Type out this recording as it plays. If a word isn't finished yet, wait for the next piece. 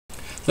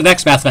The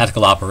next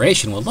mathematical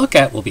operation we'll look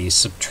at will be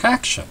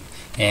subtraction.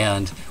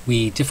 And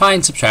we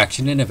define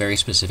subtraction in a very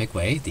specific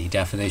way. The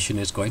definition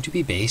is going to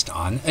be based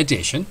on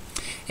addition,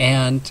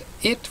 and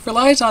it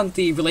relies on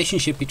the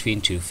relationship between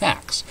two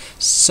facts.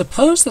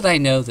 Suppose that I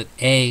know that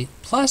A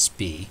plus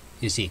B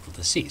is equal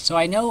to C. So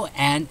I know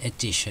an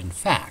addition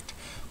fact.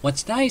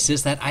 What's nice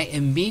is that I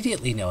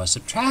immediately know a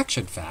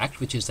subtraction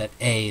fact, which is that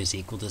A is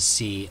equal to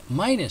C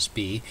minus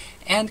B,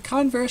 and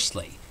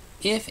conversely,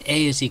 if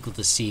A is equal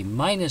to C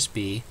minus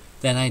B,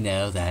 then I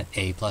know that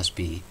A plus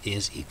B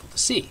is equal to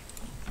C.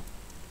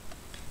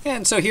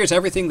 And so here's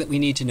everything that we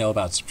need to know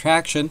about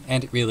subtraction,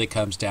 and it really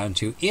comes down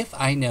to if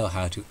I know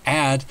how to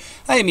add,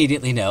 I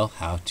immediately know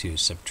how to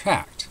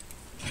subtract.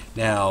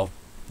 Now,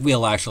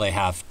 we'll actually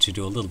have to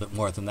do a little bit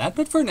more than that,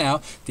 but for now,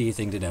 the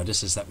thing to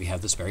notice is that we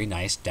have this very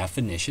nice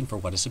definition for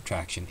what a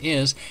subtraction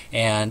is,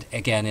 and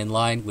again, in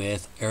line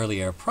with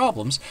earlier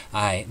problems,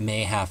 I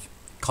may have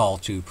call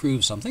to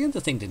prove something, and the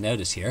thing to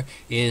notice here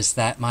is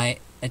that my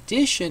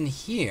addition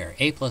here,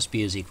 A plus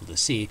B is equal to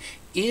C,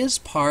 is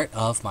part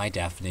of my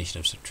definition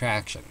of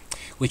subtraction,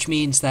 which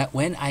means that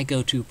when I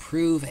go to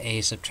prove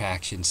a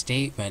subtraction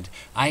statement,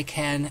 I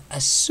can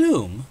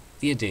assume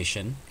the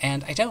addition,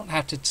 and I don't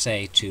have to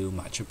say too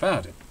much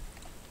about it.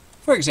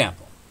 For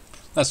example,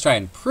 let's try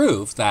and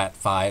prove that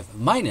 5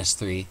 minus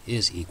 3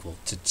 is equal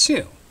to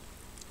 2.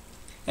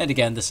 And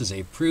again, this is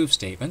a proof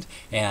statement,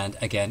 and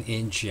again,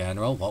 in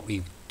general, what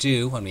we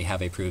do when we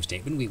have a proof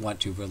statement, we want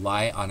to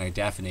rely on our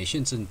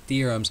definitions and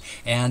theorems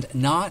and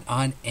not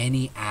on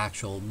any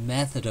actual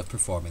method of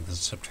performing the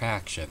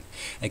subtraction.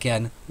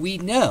 Again,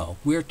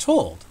 we're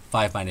told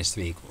 5 minus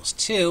 3 equals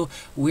 2.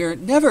 We're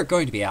never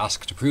going to be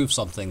asked to prove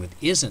something that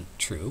isn't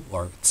true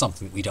or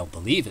something that we don't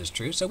believe is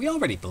true, so we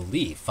already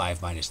believe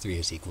 5 minus 3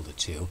 is equal to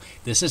 2.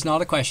 This is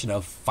not a question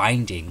of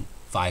finding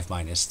 5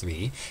 minus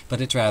 3, but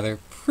it's rather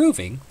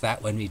proving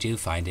that when we do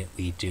find it,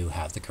 we do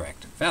have the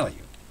correct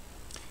value.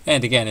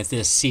 And again, if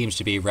this seems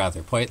to be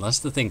rather pointless,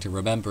 the thing to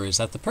remember is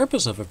that the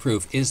purpose of a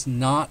proof is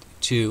not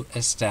to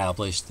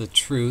establish the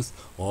truth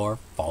or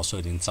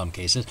falsehood in some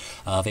cases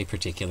of a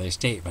particular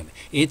statement.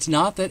 It's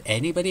not that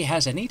anybody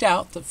has any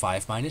doubt that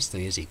 5 minus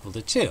 3 is equal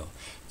to 2.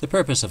 The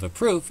purpose of a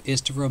proof is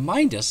to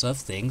remind us of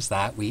things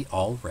that we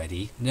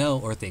already know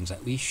or things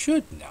that we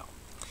should know.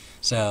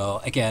 So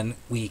again,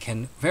 we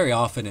can very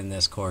often in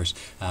this course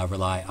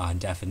rely on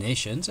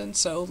definitions, and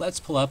so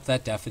let's pull up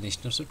that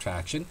definition of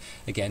subtraction.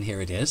 Again,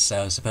 here it is.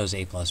 So suppose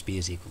A plus B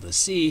is equal to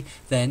C,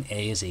 then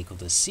A is equal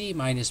to C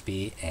minus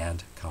B,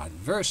 and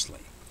conversely.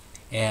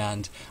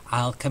 And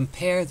I'll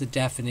compare the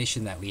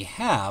definition that we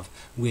have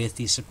with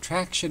the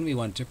subtraction we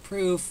want to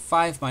prove.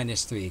 5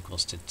 minus 3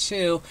 equals to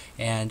 2,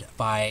 and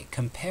by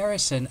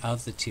comparison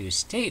of the two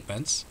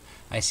statements,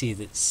 I see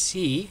that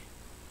C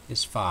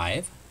is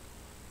 5,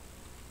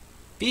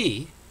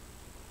 B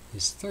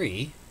is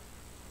 3,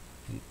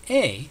 and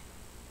A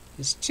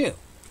is 2.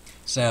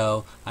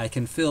 So I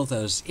can fill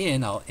those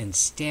in. I'll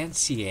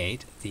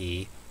instantiate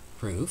the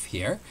proof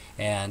here,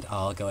 and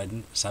I'll go ahead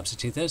and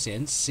substitute those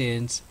in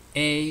since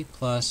A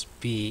plus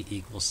B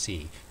equals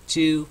C.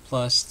 2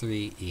 plus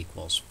 3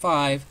 equals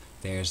 5.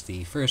 There's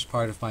the first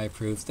part of my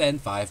proof. Then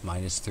 5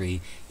 minus 3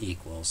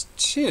 equals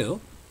 2.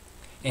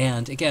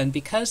 And again,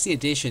 because the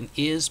addition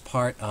is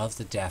part of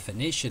the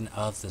definition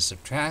of the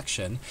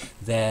subtraction,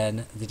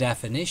 then the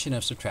definition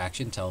of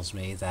subtraction tells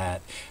me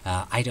that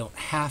I don't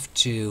have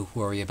to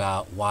worry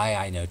about why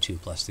I know 2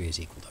 plus 3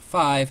 is equal to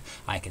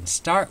 5. I can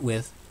start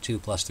with 2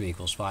 plus 3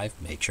 equals 5,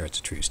 make sure it's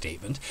a true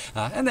statement,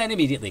 and then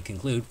immediately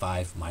conclude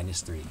 5 minus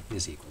 3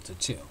 is equal to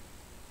 2.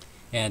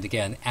 And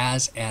again,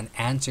 as an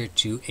answer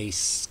to a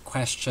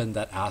question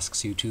that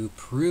asks you to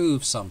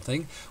prove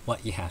something,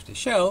 what you have to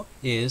show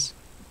is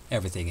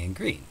everything in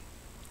green.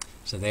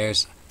 So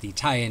there's the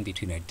tie-in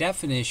between our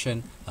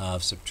definition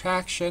of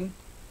subtraction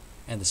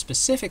and the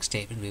specific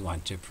statement we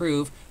want to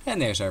prove, and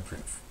there's our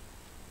proof.